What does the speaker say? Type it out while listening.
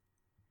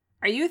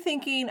Are you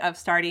thinking of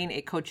starting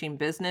a coaching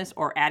business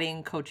or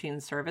adding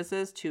coaching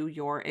services to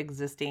your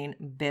existing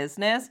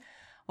business?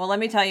 Well, let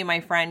me tell you,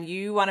 my friend,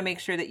 you want to make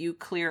sure that you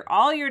clear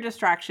all your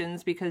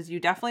distractions because you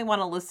definitely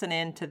want to listen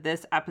in to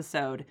this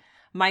episode.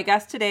 My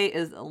guest today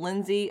is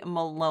Lindsay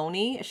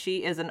Maloney.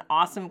 She is an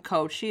awesome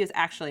coach. She is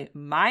actually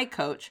my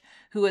coach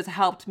who has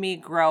helped me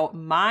grow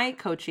my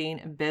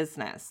coaching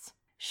business.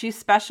 She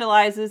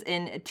specializes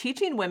in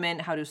teaching women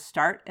how to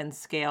start and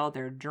scale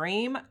their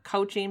dream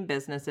coaching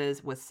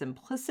businesses with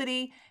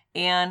simplicity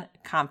and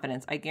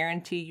confidence. I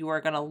guarantee you are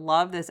going to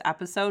love this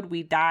episode.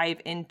 We dive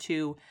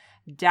into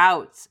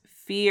doubts,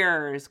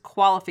 fears,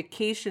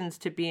 qualifications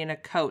to being a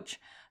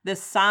coach, the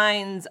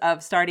signs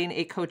of starting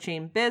a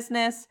coaching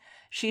business.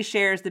 She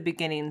shares the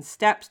beginning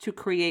steps to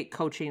create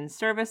coaching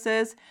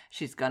services.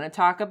 She's going to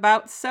talk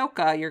about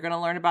SOCA. You're going to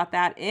learn about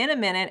that in a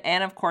minute.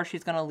 And of course,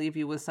 she's going to leave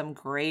you with some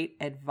great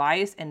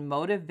advice and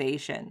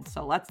motivation.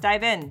 So let's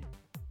dive in.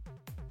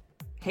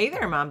 Hey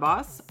there, Mom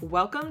Boss.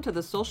 Welcome to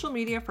the Social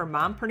Media for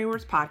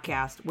Mompreneurs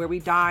podcast, where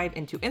we dive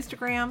into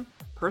Instagram,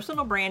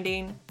 personal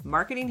branding,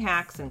 marketing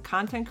hacks, and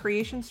content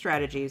creation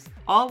strategies,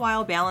 all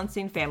while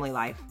balancing family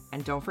life.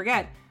 And don't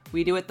forget,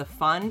 we do it the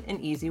fun and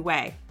easy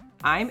way.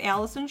 I'm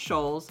Allison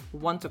Scholes,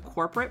 once a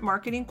corporate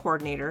marketing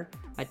coordinator,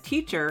 a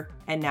teacher,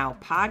 and now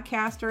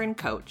podcaster and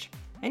coach.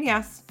 And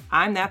yes,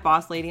 I'm that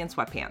boss lady in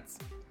sweatpants.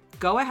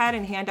 Go ahead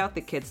and hand out the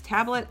kids'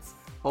 tablets,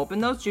 open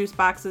those juice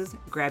boxes,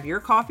 grab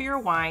your coffee or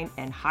wine,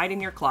 and hide in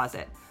your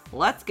closet.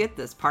 Let's get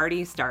this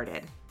party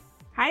started.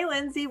 Hi,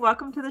 Lindsay.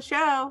 Welcome to the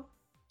show.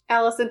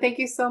 Allison, thank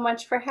you so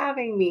much for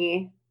having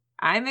me.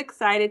 I'm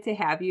excited to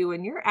have you,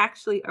 and you're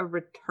actually a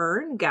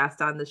return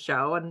guest on the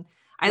show. And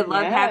I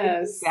love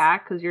having you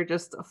back because you're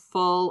just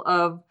full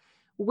of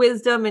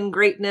wisdom and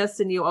greatness,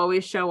 and you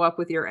always show up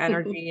with your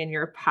energy and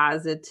your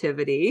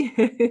positivity.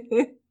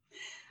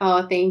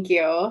 Oh, thank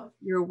you.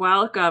 You're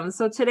welcome.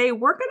 So today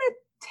we're going to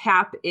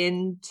tap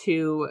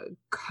into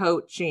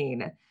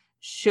coaching.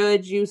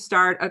 Should you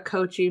start a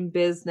coaching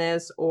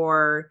business,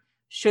 or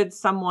should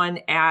someone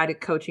add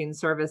coaching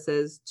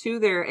services to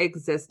their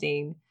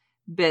existing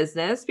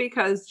business?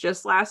 Because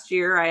just last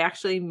year, I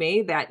actually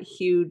made that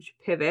huge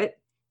pivot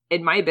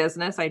in my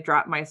business. I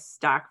dropped my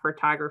stock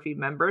photography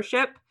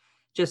membership,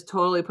 just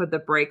totally put the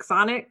brakes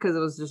on it because it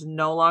was just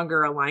no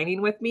longer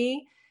aligning with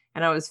me.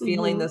 And I was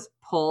feeling this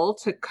pull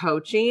to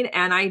coaching,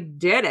 and I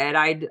did it.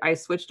 I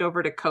switched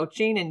over to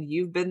coaching, and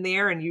you've been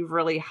there and you've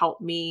really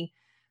helped me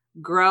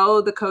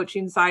grow the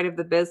coaching side of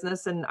the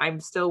business. And I'm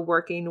still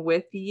working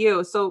with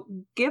you. So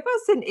give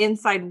us an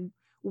insight.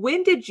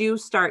 When did you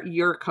start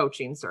your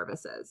coaching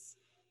services?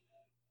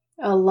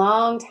 A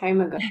long time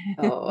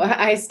ago,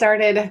 I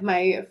started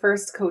my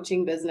first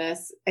coaching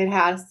business.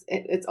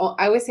 It's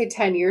I always say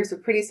 10 years,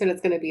 but pretty soon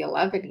it's going to be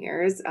 11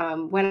 years.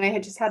 When I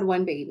had just had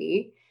one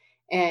baby,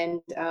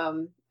 and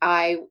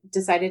I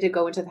decided to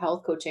go into the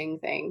health coaching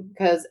thing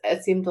because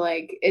it seemed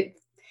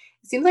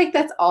like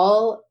that's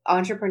all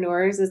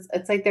entrepreneurs.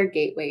 It's like their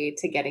gateway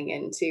to getting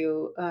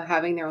into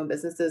having their own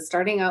businesses,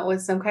 starting out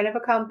with some kind of a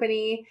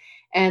company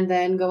and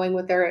then going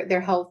with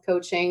their health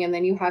coaching. And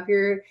then you have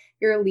your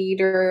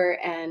leader.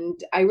 And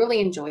I really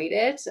enjoyed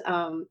it.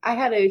 I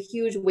had a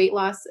huge weight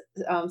loss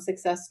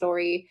success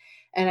story,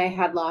 and I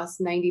had lost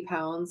 90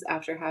 pounds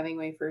after having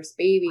my first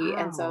baby. Wow.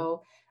 And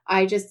so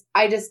I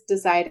just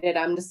decided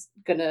I'm just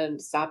going to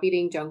stop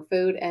eating junk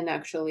food and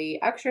actually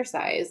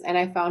exercise. And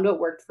I found what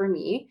worked for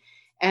me.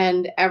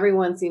 And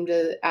everyone seemed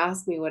to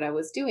ask me what I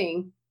was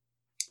doing.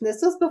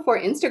 This was before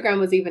Instagram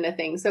was even a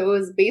thing. So it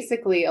was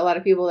basically a lot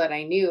of people that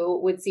I knew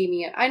would see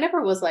me. I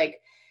never was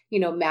like,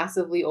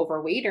 massively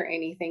overweight or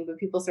anything, but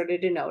people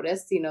started to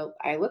notice,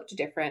 I looked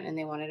different and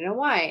they wanted to know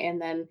why.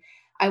 And then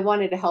I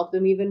wanted to help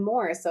them even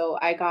more. So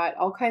I got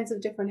all kinds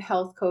of different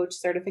health coach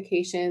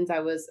certifications.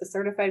 I was a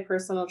certified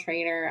personal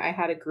trainer. I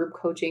had a group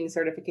coaching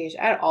certification.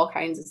 I had all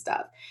kinds of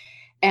stuff.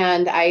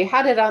 And I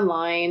had it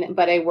online,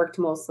 but I worked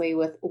mostly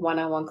with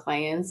one-on-one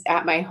clients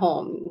at my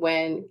home.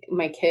 When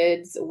my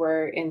kids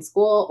were in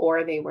school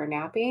or they were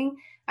napping,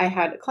 I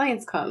had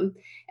clients come.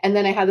 And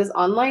then I had this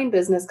online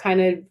business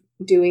kind of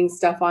doing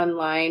stuff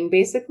online,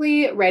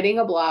 basically writing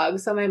a blog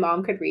so my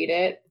mom could read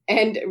it,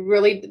 and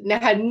really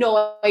had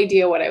no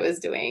idea what I was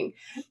doing.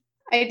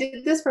 I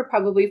did this for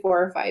probably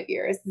 4 or 5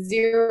 years,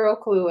 zero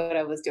clue what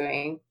I was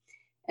doing.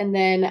 And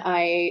then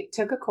I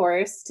took a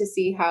course to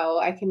see how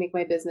I can make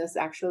my business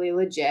actually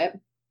legit,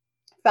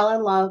 fell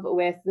in love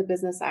with the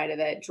business side of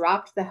it,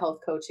 dropped the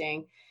health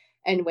coaching,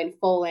 and went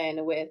full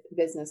in with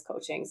business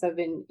coaching. So I've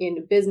been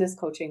in business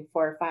coaching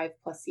for 5+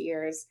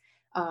 years,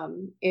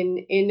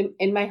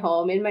 in my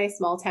home, in my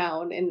small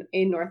town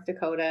in North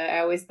Dakota. I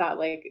always thought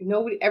like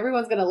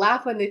everyone's going to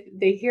laugh when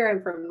they hear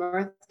I'm from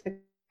North Dakota.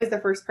 I was the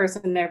first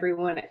person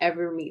everyone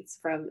ever meets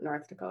from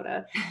North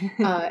Dakota.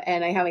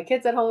 And I have my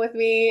kids at home with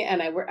me,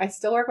 and I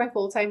still work my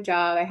full-time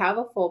job. I have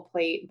a full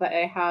plate, but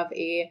I have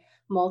a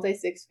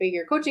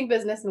multi-6-figure coaching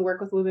business and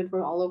work with women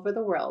from all over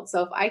the world.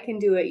 So if I can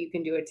do it, you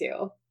can do it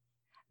too.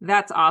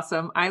 That's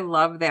awesome. I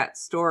love that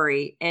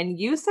story. And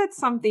you said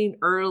something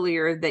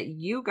earlier that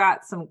you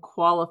got some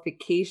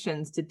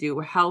qualifications to do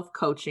health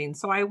coaching.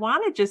 So I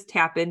want to just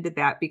tap into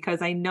that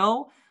because I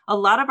know a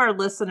lot of our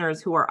listeners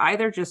who are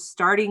either just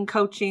starting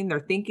coaching, they're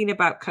thinking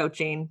about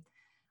coaching.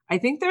 I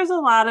think there's a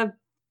lot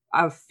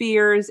of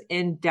fears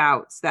and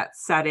doubts that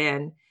set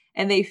in,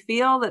 and they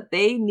feel that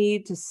they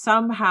need to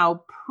somehow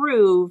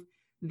prove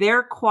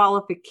their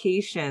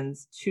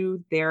qualifications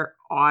to their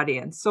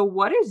audience. So,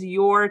 what is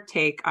your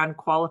take on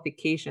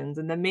qualifications?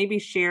 And then maybe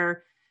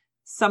share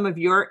some of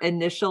your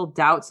initial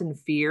doubts and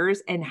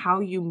fears and how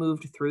you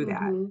moved through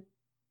that. Hmm.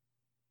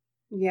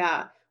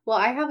 Yeah. Well,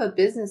 I have a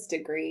business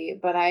degree,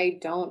 but I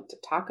don't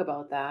talk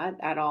about that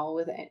at all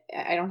with it.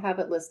 I don't have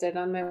it listed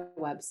on my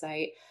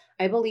website.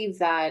 I believe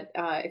that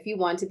if you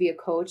want to be a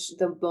coach,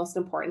 the most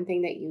important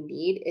thing that you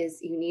need is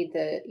you need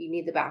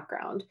the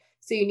background.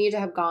 So you need to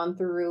have gone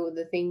through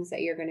the things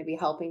that you're going to be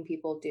helping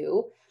people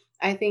do.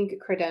 I think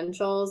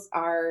credentials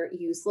are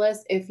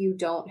useless if you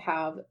don't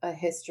have a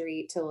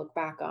history to look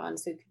back on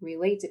so you can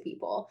relate to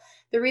people.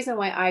 The reason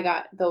why I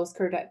got those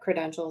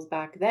credentials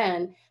back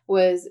then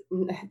was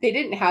they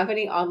didn't have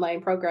any online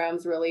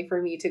programs really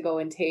for me to go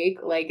and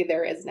take like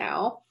there is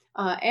now.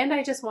 And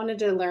I just wanted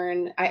to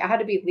learn. I had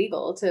to be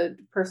legal to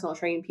personal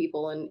train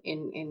people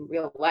in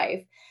real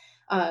life.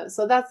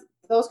 So that's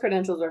those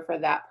credentials are for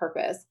that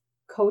purpose.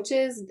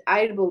 Coaches,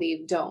 I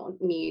believe, don't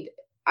need.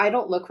 I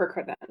don't look for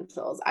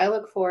credentials. I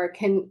look for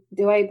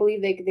do I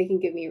believe they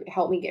can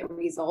help me get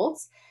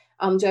results?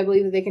 Do I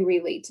believe that they can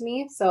relate to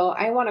me? So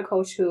I want a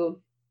coach who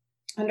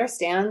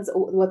understands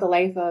what the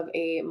life of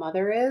a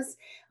mother is.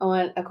 I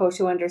want a coach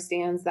who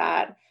understands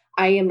that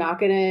I am not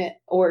going to,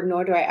 or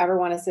nor do I ever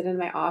want to sit in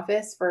my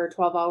office for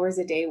 12 hours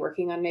a day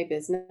working on my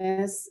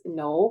business.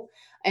 No.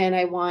 And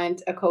I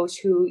want a coach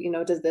who,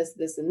 does this,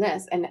 this, and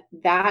this. And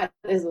that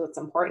is what's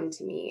important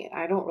to me.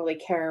 I don't really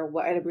care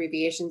what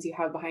abbreviations you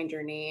have behind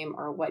your name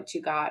or what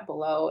you got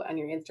below on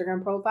your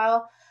Instagram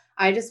profile.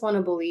 I just want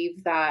to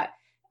believe that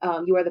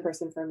you are the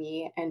person for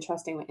me and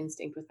trusting my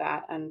instinct with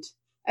that. And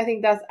I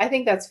think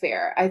that's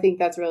fair. I think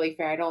that's really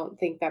fair. I don't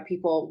think that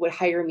people would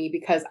hire me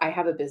because I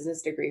have a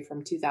business degree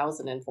from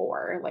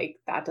 2004. Like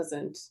that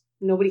doesn't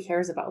nobody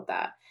cares about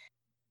that.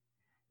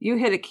 You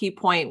hit a key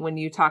point when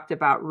you talked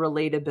about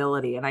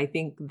relatability. And I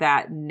think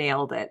that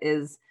nailed it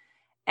is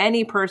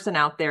any person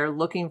out there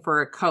looking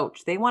for a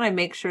coach, they want to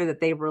make sure that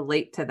they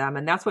relate to them.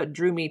 And that's what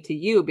drew me to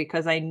you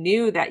because I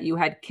knew that you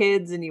had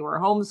kids and you were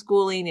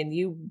homeschooling and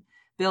you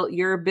built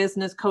your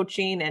business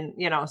coaching. And,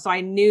 so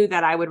I knew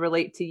that I would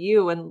relate to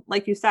you. And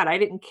like you said, I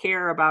didn't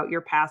care about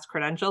your past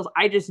credentials.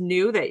 I just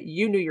knew that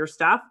you knew your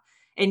stuff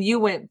and you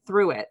went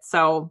through it.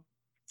 So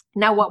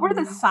now, what were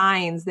the Mhm.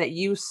 signs that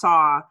you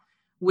saw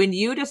when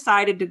you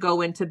decided to go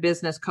into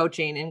business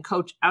coaching and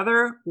coach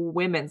other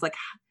women's? Like,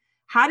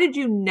 how did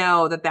you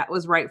know that that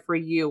was right for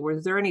you?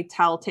 Was there any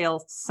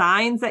telltale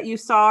signs that you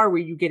saw? Or were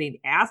you getting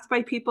asked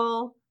by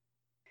people?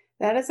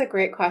 That is a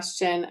great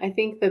question. I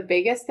think the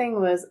biggest thing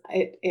was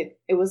it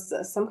was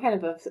some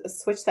kind of a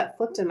switch that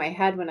flipped in my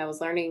head when I was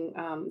learning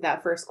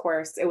that first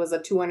course. It was a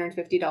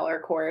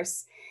 $250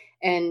 course,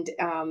 and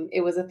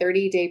it was a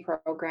 30-day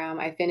program.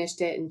 I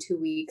finished it in 2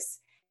 weeks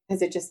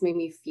because it just made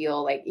me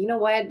feel like, you know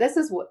what, this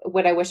is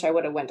what I wish I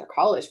would have went to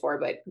college for.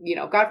 But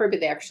God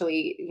forbid they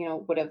actually,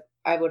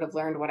 I would have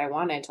learned what I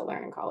wanted to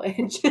learn in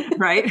college.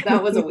 Right?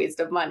 That was a waste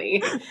of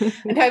money,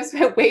 and I've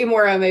spent way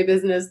more on my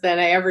business than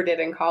I ever did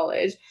in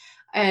college.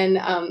 And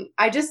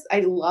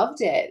I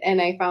loved it.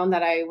 And I found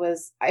that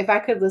if I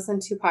could listen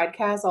to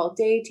podcasts all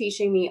day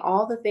teaching me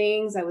all the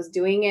things, I was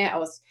doing it. I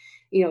was,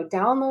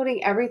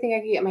 downloading everything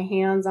I could get my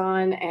hands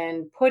on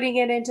and putting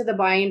it into the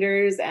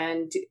binders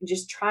and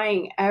just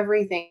trying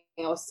everything.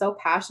 I was so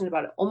passionate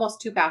about it, almost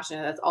too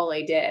passionate. That's all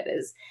I did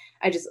is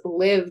I just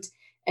lived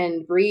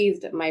and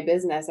breathed my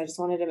business. I just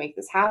wanted to make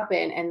this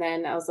happen. And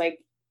then I was like,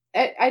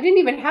 I didn't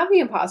even have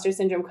the imposter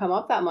syndrome come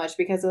up that much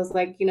because I was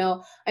like,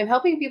 I'm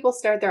helping people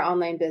start their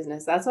online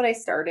business. That's what I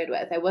started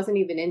with. I wasn't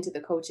even into the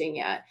coaching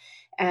yet.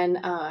 And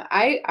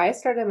I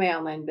started my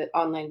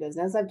online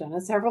business. I've done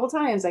it several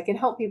times. I can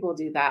help people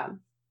do that.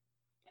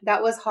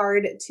 That was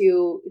hard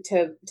to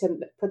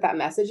put that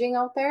messaging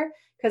out there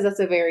because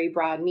that's a very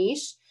broad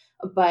niche.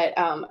 But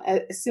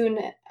as soon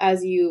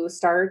as you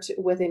start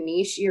with a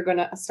niche, you're going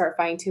to start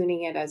fine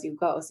tuning it as you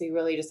go. So you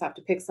really just have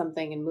to pick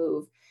something and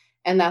move.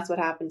 And that's what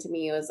happened to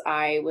me was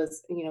I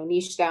was,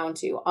 niched down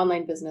to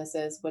online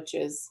businesses, which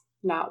is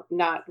not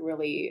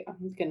really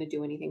going to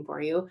do anything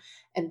for you.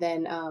 And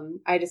then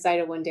I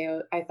decided one day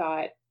I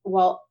thought,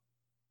 well,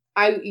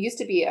 I used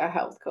to be a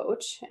health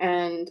coach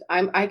and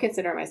I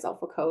consider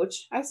myself a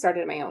coach. I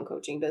started my own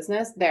coaching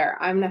business.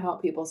 I'm going to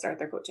help people start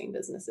their coaching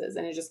businesses.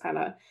 And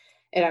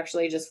it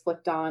actually just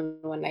flipped on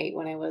one night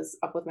when I was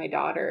up with my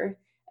daughter.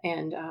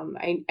 And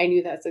I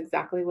knew that's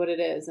exactly what it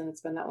is. And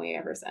it's been that way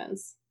ever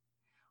since.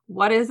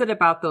 What is it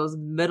about those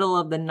middle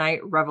of the night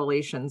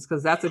revelations?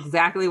 Because that's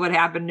exactly what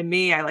happened to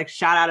me. I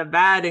shot out of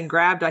bed and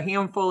grabbed a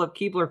handful of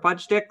Keebler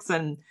fudge sticks.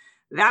 And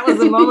that was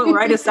the moment where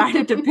I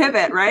decided to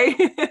pivot, right?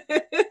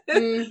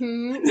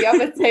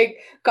 Yep. It's like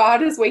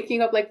God is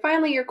waking up, like,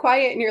 finally you're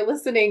quiet and you're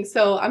listening.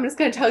 So I'm just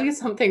going to tell you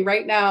something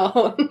right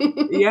now.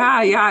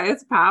 Yeah, yeah,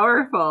 it's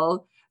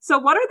powerful. So,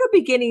 what are the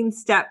beginning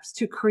steps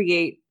to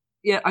create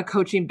a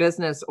coaching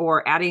business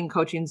or adding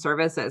coaching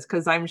services?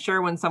 Because I'm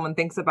sure when someone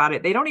thinks about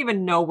it, they don't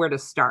even know where to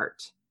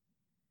start.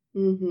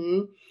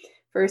 hmm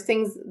First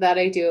things that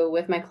I do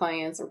with my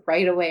clients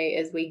right away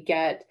is we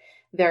get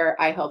their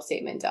I help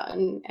statement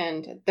done.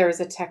 And there's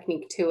a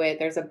technique to it.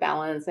 There's a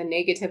balance, a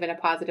negative and a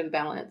positive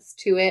balance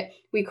to it.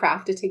 We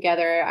craft it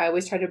together. I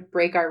always try to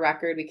break our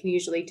record. We can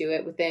usually do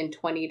it within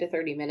 20 to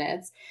 30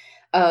 minutes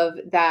of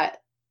that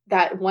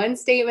one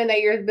statement that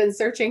you've been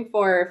searching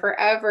for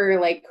forever,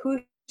 like, who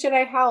should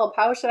I help?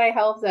 How should I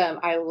help them?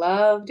 I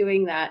love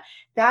doing that.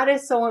 That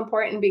is so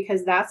important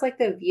because that's like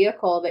the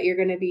vehicle that you're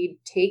going to be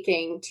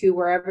taking to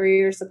wherever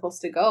you're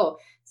supposed to go.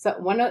 So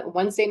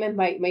one statement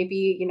might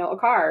be, a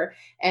car,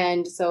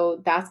 and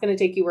so that's going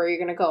to take you where you're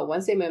going to go.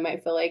 One statement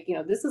might feel like,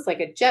 this is like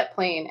a jet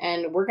plane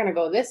and we're going to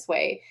go this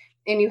way.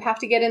 And you have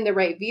to get in the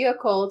right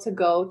vehicle to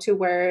go to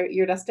where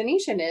your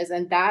destination is.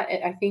 And that,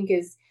 I think,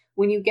 is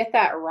when you get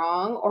that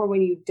wrong, or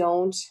when you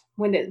don't,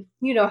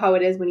 you know how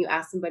it is when you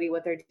ask somebody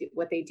what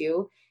they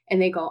do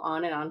and they go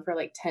on and on for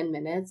like 10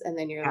 minutes, and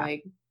then you're Yeah.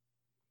 like,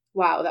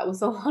 wow, that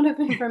was a lot of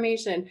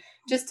information.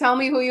 Just tell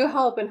me who you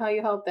help and how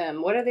you help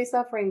them. What are they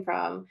suffering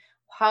from?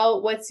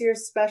 What's your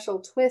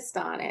special twist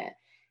on it?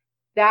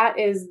 That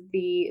is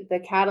the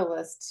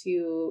catalyst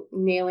to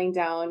nailing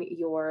down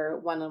your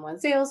one-on-one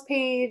sales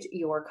page,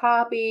 your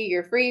copy,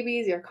 your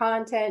freebies, your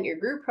content, your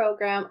group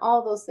program,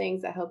 all those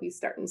things that help you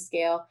start and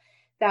scale.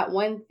 That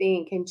one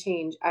thing can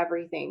change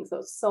everything. So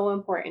it's so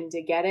important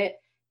to get it.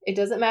 It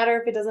doesn't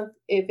matter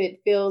if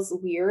it feels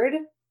weird,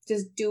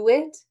 just do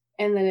it,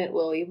 and then it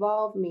will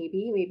evolve,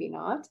 maybe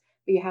not,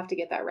 but you have to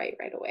get that right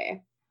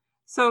away.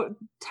 So,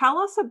 tell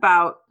us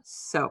about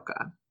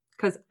Soka,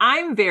 because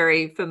I'm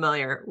very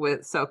familiar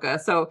with Soka.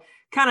 So,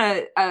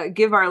 kind of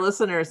give our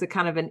listeners a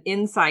kind of an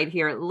insight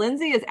here.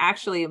 Lindsay is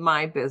actually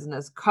my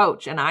business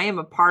coach, and I am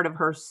a part of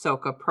her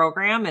Soka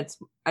program. It's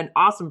an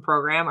awesome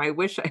program. I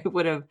wish I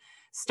would have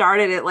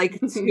started it like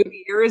 2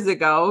 years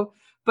ago.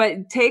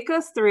 But take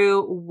us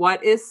through,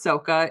 what is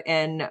Soka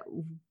and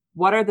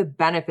what are the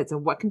benefits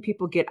and what can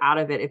people get out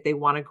of it if they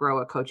want to grow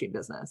a coaching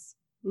business?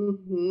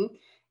 hmm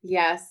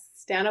Yes,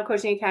 Stand Up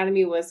Coaching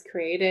Academy was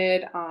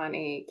created on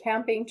a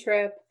camping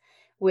trip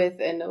with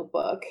a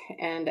notebook,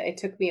 and it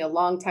took me a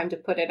long time to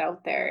put it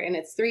out there. And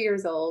it's 3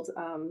 years old.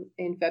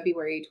 In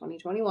February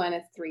 2021,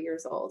 it's 3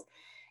 years old.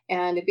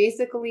 And it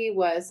basically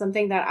was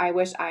something that I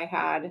wish I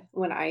had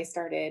when I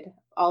started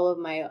all of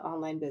my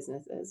online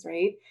businesses,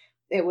 right?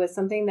 It was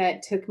something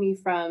that took me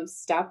from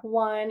step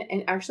one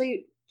and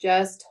actually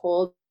just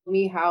told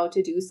me how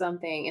to do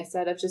something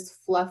instead of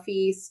just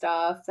fluffy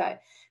stuff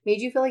that made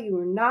you feel like you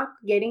were not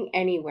getting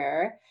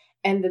anywhere.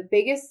 And the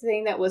biggest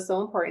thing that was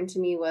so important to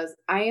me was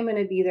I am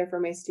going to be there for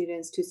my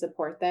students to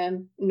support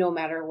them no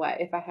matter what.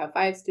 If I have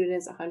 5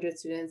 students, 100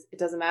 students, it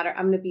doesn't matter.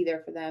 I'm going to be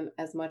there for them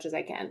as much as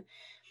I can.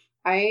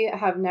 I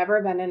have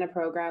never been in a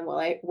program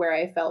where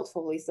I felt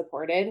fully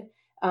supported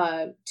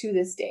to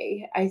this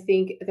day. I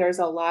think there's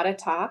a lot of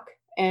talk.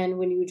 And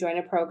when you join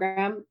a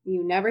program,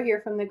 you never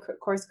hear from the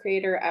course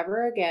creator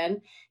ever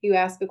again. You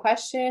ask a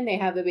question, they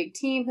have a big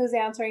team who's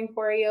answering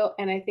for you.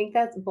 And I think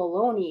that's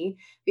baloney,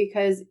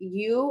 because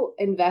you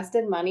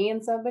invested money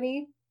in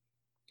somebody.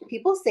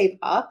 People save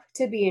up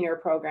to be in your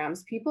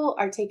programs. People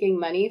are taking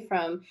money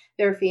from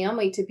their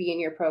family to be in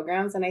your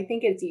programs. And I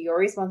think it's your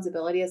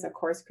responsibility as a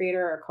course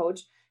creator or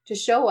coach to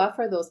show up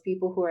for those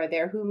people who are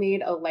there, who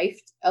made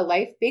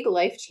big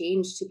life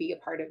change to be a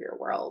part of your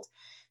world.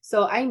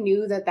 So I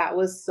knew that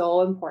was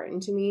so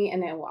important to me,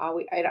 and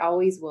it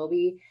always will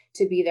be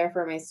there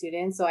for my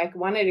students. So I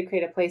wanted to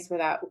create a place where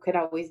that could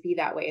always be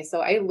that way.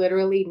 So I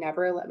literally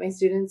never let my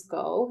students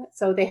go.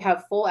 So they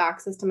have full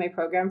access to my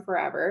program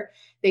forever.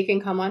 They can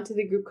come onto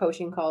the group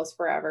coaching calls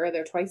forever.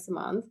 They're twice a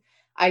month.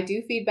 I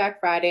do Feedback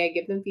Friday. I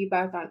give them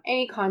feedback on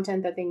any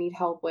content that they need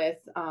help with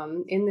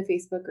in the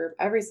Facebook group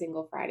every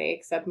single Friday,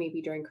 except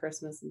maybe during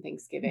Christmas and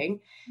Thanksgiving.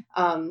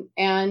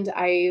 And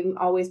I'm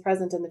always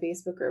present in the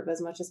Facebook group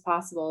as much as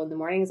possible. In the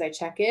mornings, I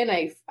check in,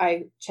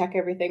 I check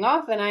everything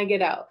off, and I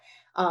get out.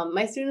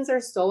 My students are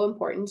so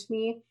important to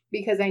me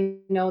because I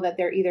know that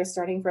they're either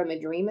starting from a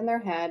dream in their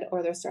head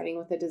or they're starting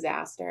with a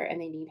disaster and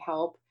they need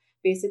help,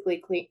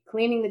 basically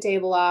cleaning the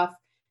table off,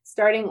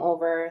 starting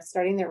over,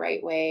 starting the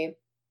right way,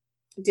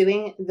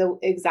 doing the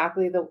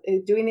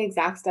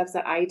exact steps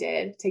that I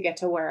did to get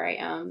to where I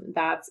am.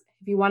 That's,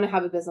 if you want to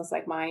have a business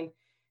like mine,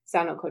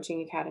 Stand Up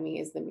Coaching Academy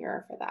is the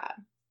mirror for that.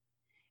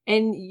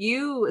 And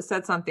you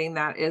said something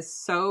that is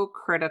so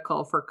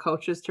critical for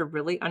coaches to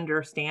really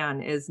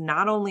understand is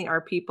not only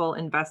are people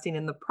investing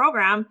in the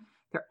program,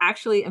 they're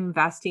actually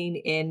investing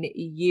in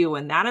you.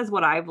 And that is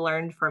what I've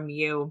learned from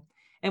you.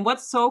 And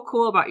what's so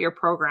cool about your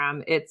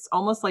program, it's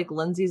almost like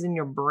Lindsay's in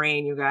your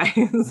brain, you guys.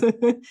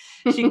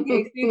 She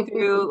takes you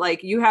through,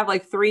 like, you have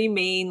like three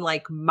main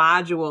like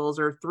modules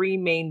or three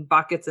main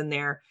buckets in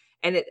there.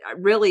 And it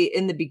really,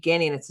 in the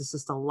beginning, it's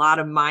just a lot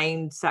of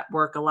mindset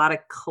work, a lot of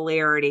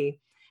clarity.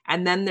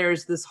 And then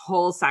there's this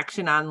whole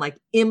section on like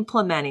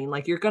implementing,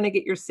 like you're going to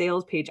get your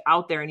sales page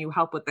out there and you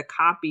help with the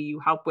copy, you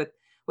help with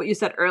what you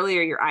said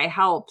earlier, your I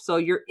help. So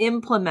you're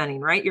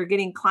implementing, right? You're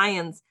getting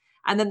clients.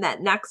 And then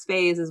that next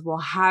phase is, well,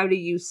 how do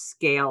you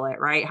scale it,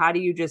 right? How do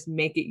you just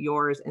make it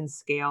yours and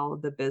scale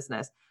the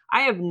business?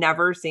 I have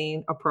never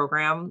seen a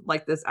program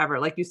like this ever.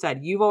 Like you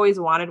said, you've always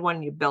wanted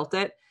one, you built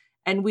it.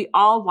 And we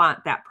all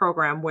want that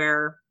program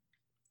where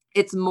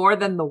it's more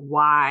than the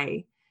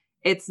why.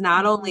 It's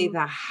not only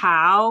the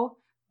how,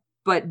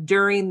 but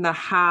during the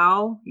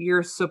how,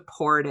 you're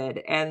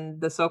supported. And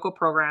the SoCo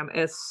program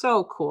is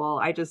so cool.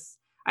 I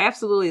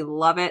absolutely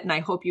love it. And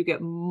I hope you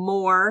get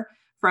more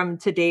from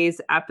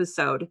today's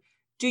episode.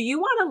 Do you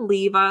want to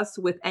leave us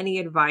with any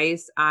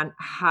advice on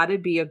how to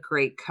be a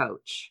great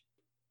coach?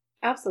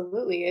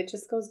 Absolutely. It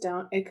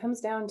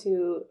comes down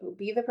to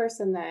be the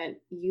person that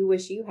you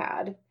wish you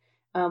had.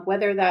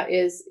 Whether that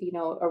is,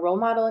 a role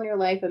model in your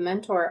life, a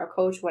mentor, a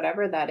coach,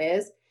 whatever that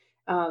is.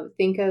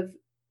 Think of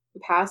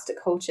past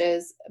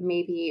coaches,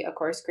 maybe a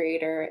course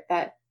creator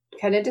that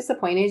kind of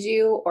disappointed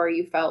you, or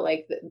you felt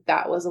like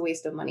that was a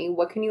waste of money.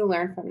 What can you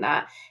learn from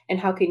that? And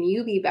how can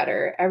you be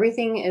better?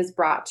 Everything is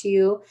brought to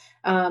you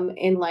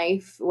in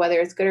life, whether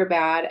it's good or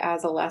bad,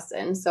 as a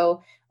lesson.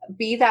 So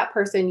be that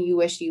person you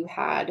wish you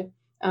had.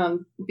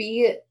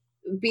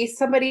 Be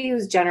somebody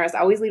who's generous.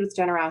 Always lead with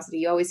generosity.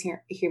 You always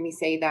hear me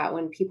say that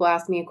when people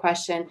ask me a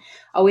question.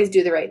 Always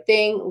do the right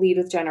thing, lead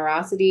with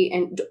generosity,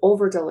 and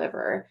over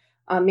deliver.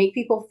 Make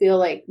people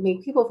feel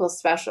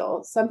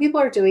special. Some people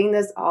are doing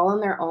this all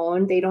on their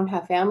own. They don't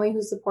have family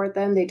who support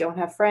them. They don't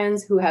have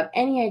friends who have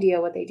any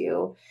idea what they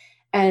do.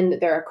 And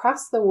they're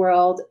across the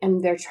world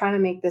and they're trying to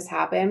make this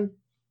happen.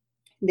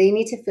 They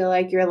need to feel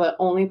like you're the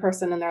only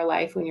person in their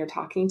life when you're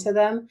talking to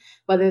them,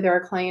 whether they're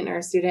a client or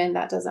a student,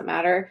 that doesn't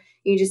matter.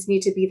 You just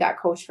need to be that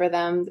coach for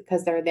them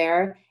because they're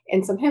there.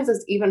 And sometimes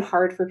it's even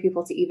hard for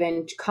people to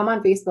even come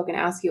on Facebook and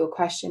ask you a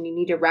question. You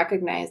need to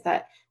recognize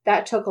that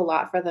took a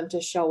lot for them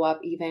to show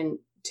up, even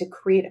to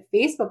create a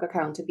Facebook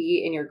account to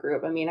be in your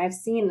group. I mean, I've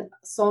seen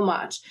so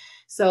much.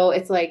 So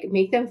it's like,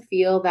 make them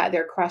feel that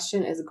their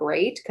question is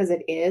great, because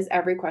it is.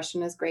 Every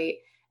question is great.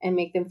 And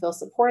make them feel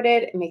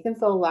supported, and make them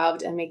feel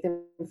loved, and make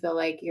them feel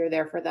like you're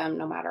there for them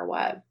no matter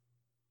what.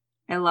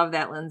 I love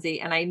that,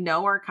 Lindsay. And I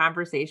know our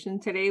conversation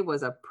today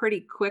was a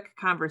pretty quick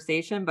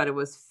conversation, but it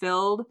was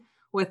filled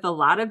with a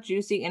lot of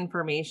juicy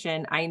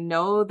information. I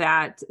know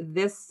that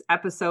this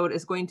episode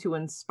is going to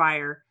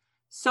inspire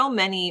so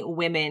many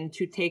women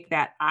to take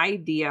that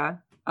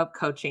idea of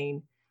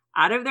coaching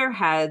out of their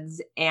heads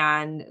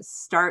and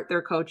start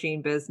their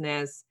coaching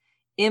business,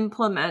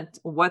 implement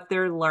what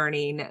they're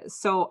learning.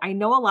 So I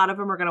know a lot of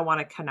them are going to want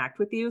to connect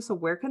with you. So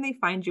where can they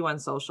find you on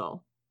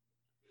social?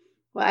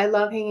 Well, I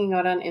love hanging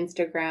out on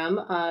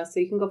Instagram. So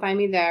you can go find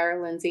me there,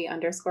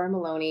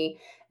 Lindsay_Maloney.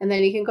 And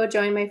then you can go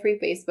join my free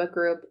Facebook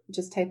group.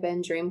 Just type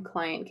in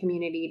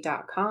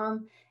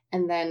dreamclientcommunity.com.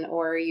 And then,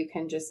 or you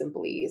can just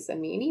simply send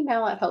me an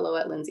email at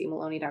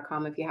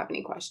hello@lindsaymaloney.com if you have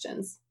any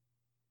questions.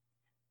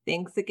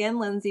 Thanks again,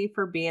 Lindsay,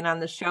 for being on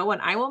the show. And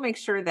I will make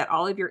sure that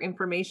all of your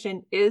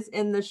information is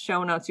in the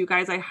show notes. You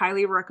guys, I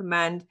highly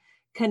recommend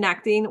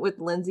connecting with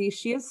Lindsay.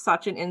 She is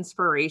such an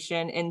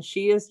inspiration, and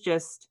she is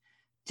just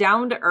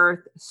down to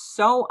earth,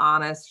 so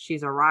honest.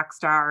 She's a rock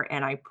star,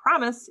 and I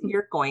promise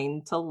you're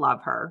going to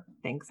love her.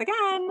 Thanks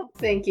again.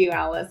 Thank you,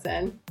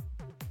 Allison.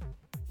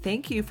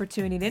 Thank you for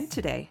tuning in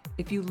today.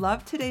 If you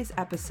loved today's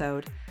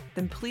episode,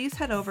 then please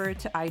head over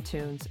to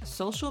iTunes,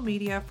 social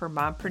media for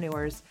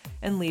mompreneurs,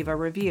 and leave a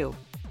review.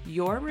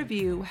 Your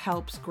review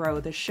helps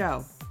grow the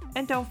show.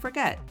 And don't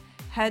forget,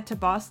 head to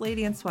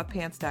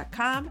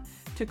bossladyandsweatpants.com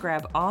to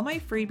grab all my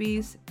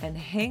freebies and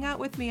hang out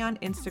with me on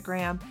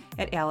Instagram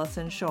at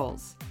Allison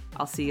Scholes.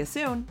 I'll see you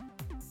soon.